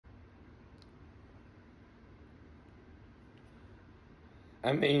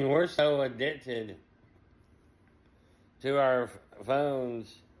I mean, we're so addicted to our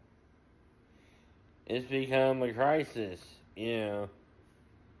phones, it's become a crisis. And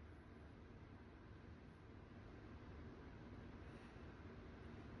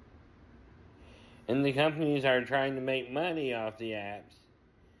the companies are trying to make money off the apps,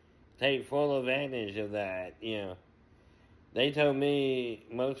 take full advantage of that. They told me,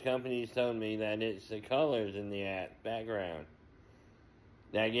 most companies told me that it's the colors in the app background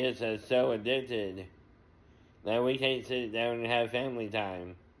that gets us so addicted that we can't sit down and have family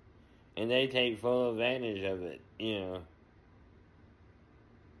time. And they take full advantage of it.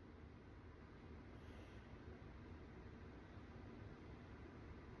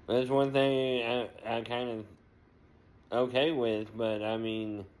 That's one thing I kind of okay with, but I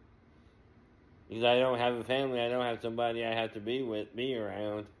mean, because I don't have a family, I don't have somebody I have to be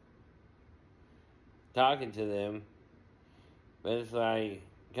around, talking to them. But it's like,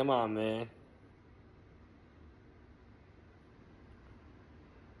 come on, man.